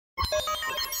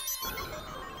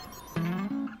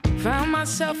Found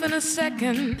myself in a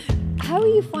second. How are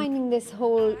you finding this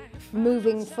whole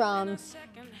moving from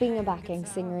being a backing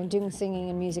singer and doing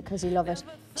singing and music because you love it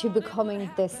to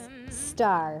becoming this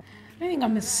star? I don't think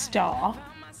I'm a star.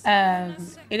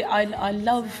 I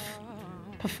love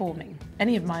performing.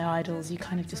 Any of my idols, you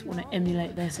kind of just want to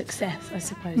emulate their success, I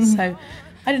suppose. Mm-hmm. So,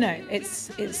 I don't know.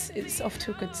 It's off to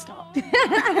a good start.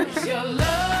 Your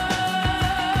love,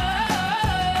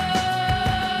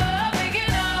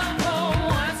 picking up on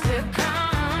what's to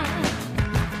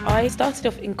come. I started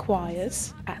off in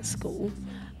choirs at school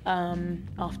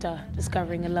after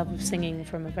discovering a love of singing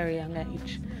from a very young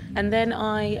age. And then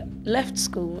I left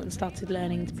school and started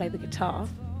learning to play the guitar,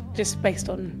 just based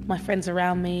on my friends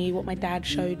around me, what my dad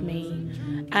showed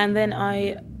me. And then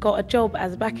I got a job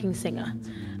as a backing singer,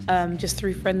 just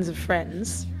through friends of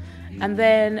friends. And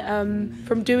then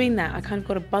from doing that, I kind of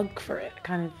got a bug for it,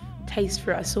 kind of taste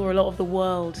for it. I saw a lot of the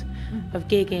world of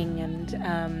gigging, and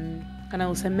I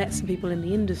also met some people in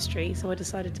the industry, so I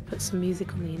decided to put some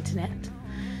music on the internet.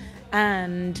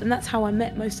 And that's how I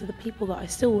met most of the people that I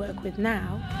still work with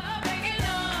now.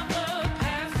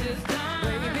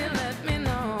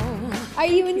 Are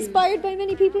you inspired by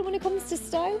many people when it comes to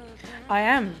style? I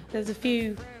am. There's a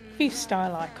few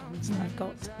style icons that I've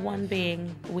got. One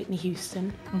being Whitney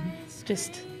Houston,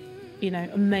 just,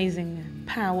 amazing,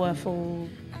 powerful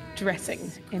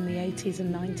dressing in the 80s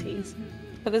and 90s.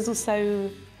 But there's also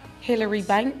Hilary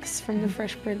Banks from The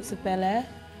Fresh Prince of Bel-Air,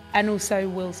 and also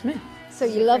Will Smith. So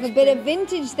you love a bit of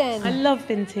vintage then? I love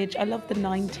vintage. I love the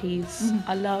 90s.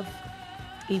 I love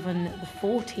even the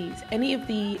 40s. Any of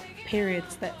the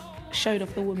periods that showed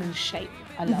off the woman's shape,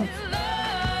 I love.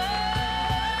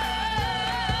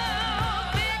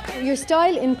 Your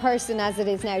style in person as it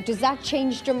is now, does that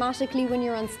change dramatically when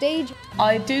you're on stage?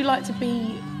 I do like to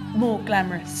be more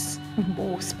glamorous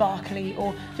or sparkly,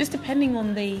 or just depending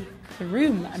on the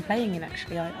room that I'm playing in,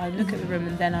 actually. I look at the room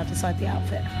and then I decide the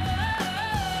outfit.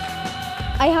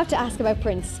 I have to ask about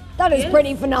Prince. That is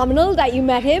pretty phenomenal that you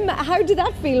met him. How did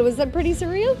that feel? Was that pretty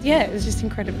surreal? Yeah, it was just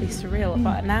incredibly surreal.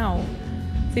 But now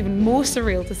it's even more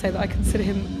surreal to say that I consider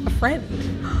him a friend,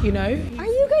 Are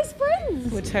you guys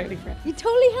friends? We're totally friends. You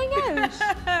totally hang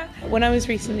out? When I was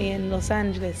recently in Los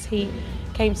Angeles, he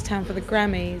came to town for the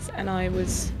Grammys, and I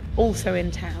was also in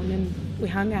town, and we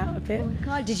hung out a bit. Oh my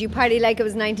God, did you party like it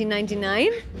was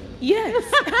 1999? Yes.